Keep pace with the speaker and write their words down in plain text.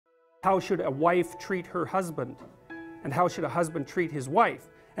How should a wife treat her husband? And how should a husband treat his wife?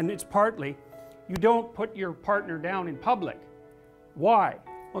 And it's partly, you don't put your partner down in public. Why?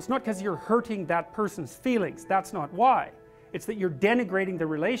 Well, it's not because you're hurting that person's feelings. That's not why. It's that you're denigrating the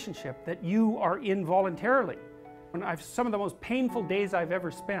relationship that you are in voluntarily. And some of the most painful days I've ever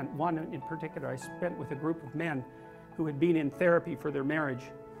spent, one in particular I spent with a group of men who had been in therapy for their marriage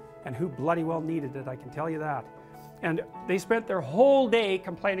and who bloody well needed it, I can tell you that. And they spent their whole day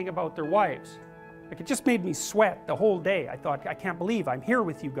complaining about their wives. Like, it just made me sweat the whole day. I thought, I can't believe I'm here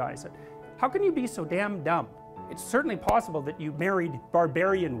with you guys. How can you be so damn dumb? It's certainly possible that you married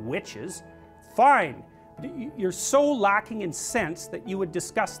barbarian witches. Fine. But you're so lacking in sense that you would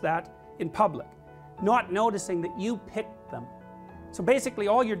discuss that in public, not noticing that you picked them. So basically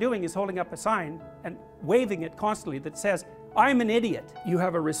all you're doing is holding up a sign and waving it constantly that says, I'm an idiot. You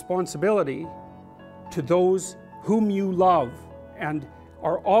have a responsibility to those whom you love and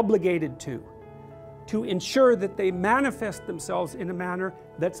are obligated to ensure that they manifest themselves in a manner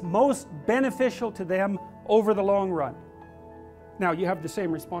that's most beneficial to them over the long run. Now, you have the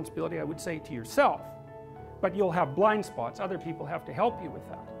same responsibility, I would say, to yourself, but you'll have blind spots. Other people have to help you with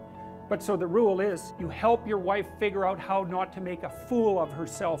that. But so the rule is, you help your wife figure out how not to make a fool of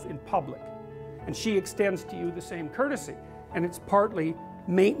herself in public, and she extends to you the same courtesy. And it's partly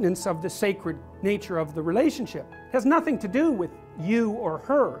maintenance of the sacred nature of the relationship. It has nothing to do with you or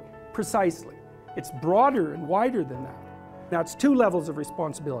her precisely. It's broader and wider than that. That's two levels of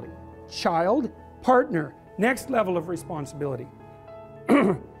responsibility: child, partner. Next level of responsibility.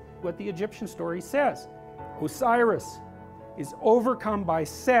 What the Egyptian story says: Osiris is overcome by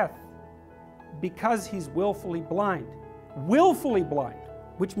Seth because he's willfully blind. Willfully blind,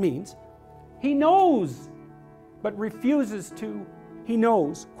 which means he knows but refuses to. He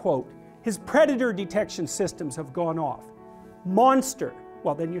knows, quote, his predator detection systems have gone off. Monster.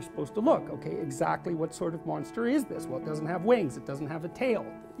 Well, then you're supposed to look, okay, exactly what sort of monster is this? Well, it doesn't have wings, it doesn't have a tail.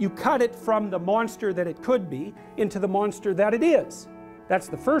 You cut it from the monster that it could be into the monster that it is. That's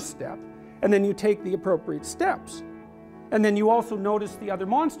the first step. And then you take the appropriate steps. And then you also notice the other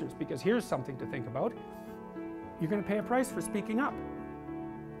monsters, because here's something to think about. You're going to pay a price for speaking up,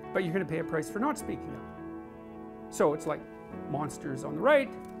 but you're going to pay a price for not speaking up. So it's like monsters on the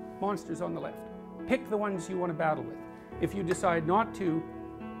right, monsters on the left. Pick the ones you want to battle with. If you decide not to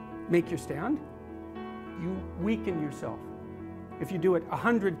make your stand, you weaken yourself. If you do it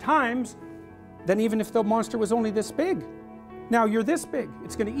 100 times, then even if the monster was only this big, now you're this big,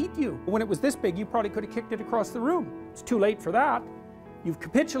 it's going to eat you. When it was this big, you probably could have kicked it across the room. It's too late for that. You've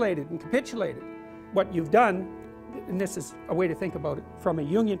capitulated and capitulated. What you've done, and this is a way to think about it from a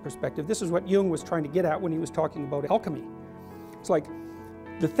Jungian perspective, this is what Jung was trying to get at when he was talking about alchemy. It's like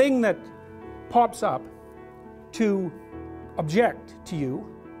the thing that pops up to object to you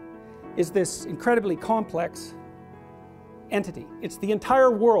is this incredibly complex entity. It's the entire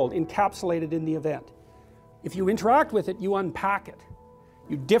world encapsulated in the event. If you interact with it, you unpack it.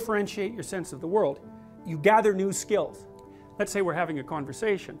 You differentiate your sense of the world. You gather new skills. Let's say we're having a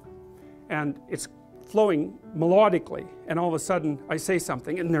conversation and it's flowing melodically, and all of a sudden I say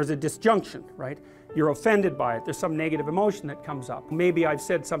something and there's a disjunction, right? You're offended by it. There's some negative emotion that comes up. Maybe I've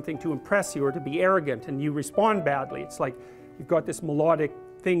said something to impress you or to be arrogant and you respond badly. It's like you've got this melodic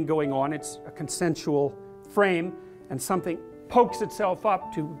thing going on. It's a consensual frame, and something pokes itself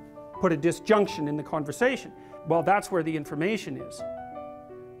up to put a disjunction in the conversation. Well, that's where the information is.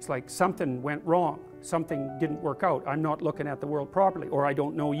 It's like something went wrong. Something didn't work out. I'm not looking at the world properly, or I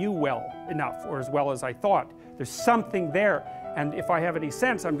don't know you well enough, or as well as I thought. There's something there, and if I have any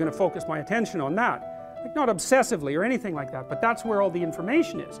sense, I'm going to focus my attention on that. Like, not obsessively or anything like that, but that's where all the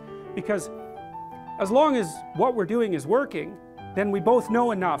information is. Because as long as what we're doing is working, then we both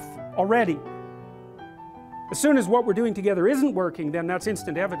know enough already. As soon as what we're doing together isn't working, then that's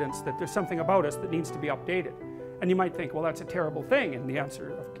instant evidence that there's something about us that needs to be updated. And you might think, well, that's a terrible thing, and the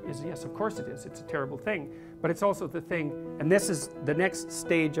answer is yes, of course it is. It's a terrible thing, but it's also the thing, and this is the next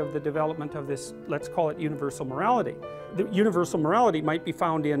stage of the development of this, let's call it universal morality. The universal morality might be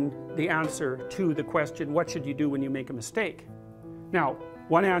found in the answer to the question, what should you do when you make a mistake? Now,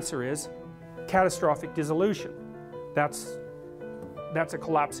 one answer is catastrophic dissolution. That's a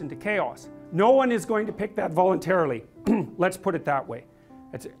collapse into chaos. No one is going to pick that voluntarily. Let's put it that way.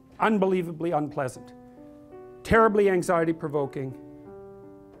 It's unbelievably unpleasant, terribly anxiety-provoking,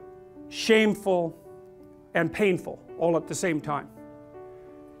 shameful, and painful all at the same time.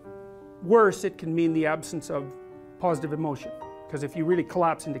 Worse, it can mean the absence of positive emotion, because if you really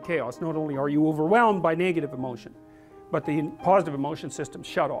collapse into chaos, not only are you overwhelmed by negative emotion, but the positive emotion system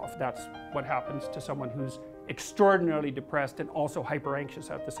shut off. That's what happens to someone who's extraordinarily depressed and also hyper anxious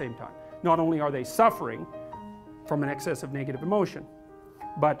at the same time. Not only are they suffering from an excess of negative emotion,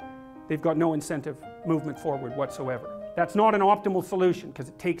 but they've got no incentive movement forward whatsoever. That's not an optimal solution because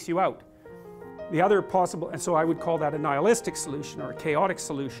it takes you out. The other possible, and so I would call that a nihilistic solution or a chaotic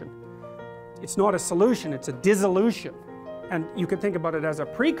solution. It's not a solution, it's a dissolution. And you can think about it as a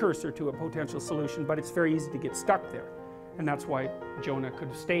precursor to a potential solution, but it's very easy to get stuck there. And that's why Jonah could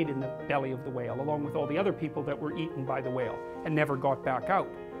have stayed in the belly of the whale along with all the other people that were eaten by the whale and never got back out.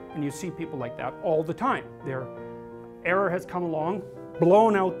 And you see people like that all the time. Their error has come along,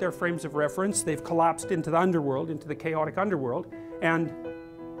 blown out their frames of reference, they've collapsed into the underworld, into the chaotic underworld, and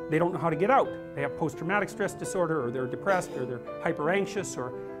they don't know how to get out. They have post-traumatic stress disorder, or they're depressed, or they're hyper-anxious,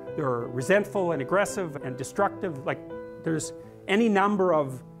 or they're resentful and aggressive and destructive. Like, there's any number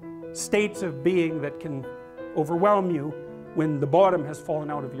of states of being that can overwhelm you when the bottom has fallen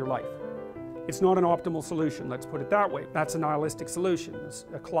out of your life. It's not an optimal solution, let's put it that way. That's a nihilistic solution, it's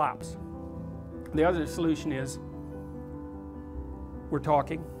a collapse. The other solution is, we're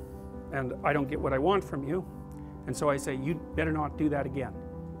talking, and I don't get what I want from you, and so I say, you better not do that again.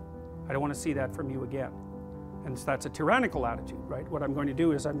 I don't want to see that from you again. And so that's a tyrannical attitude, right? What I'm going to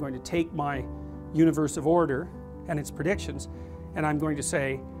do is I'm going to take my universe of order and its predictions, and I'm going to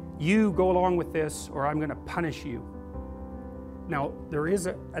say, you go along with this, or I'm going to punish you. Now, there is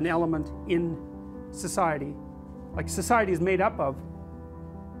an element in society, like society is made up of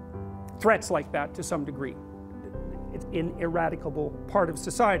threats like that to some degree. It's an ineradicable part of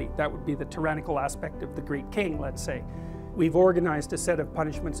society. That would be the tyrannical aspect of the great king, let's say. We've organized a set of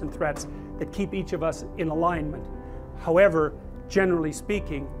punishments and threats that keep each of us in alignment. However, generally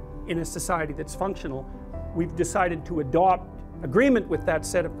speaking, in a society that's functional, we've decided to adopt agreement with that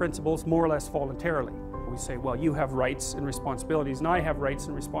set of principles more or less voluntarily. We say, well, you have rights and responsibilities, and I have rights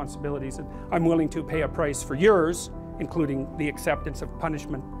and responsibilities, and I'm willing to pay a price for yours, including the acceptance of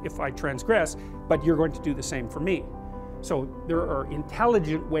punishment if I transgress, but you're going to do the same for me. So there are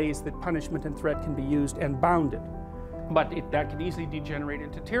intelligent ways that punishment and threat can be used and bounded. But that can easily degenerate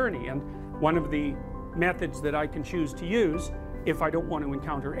into tyranny, and one of the methods that I can choose to use if I don't want to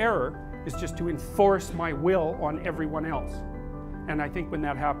encounter error is just to enforce my will on everyone else. And I think when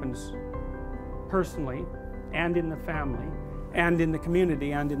that happens personally, and in the family, and in the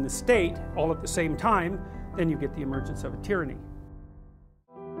community, and in the state, all at the same time, then you get the emergence of a tyranny.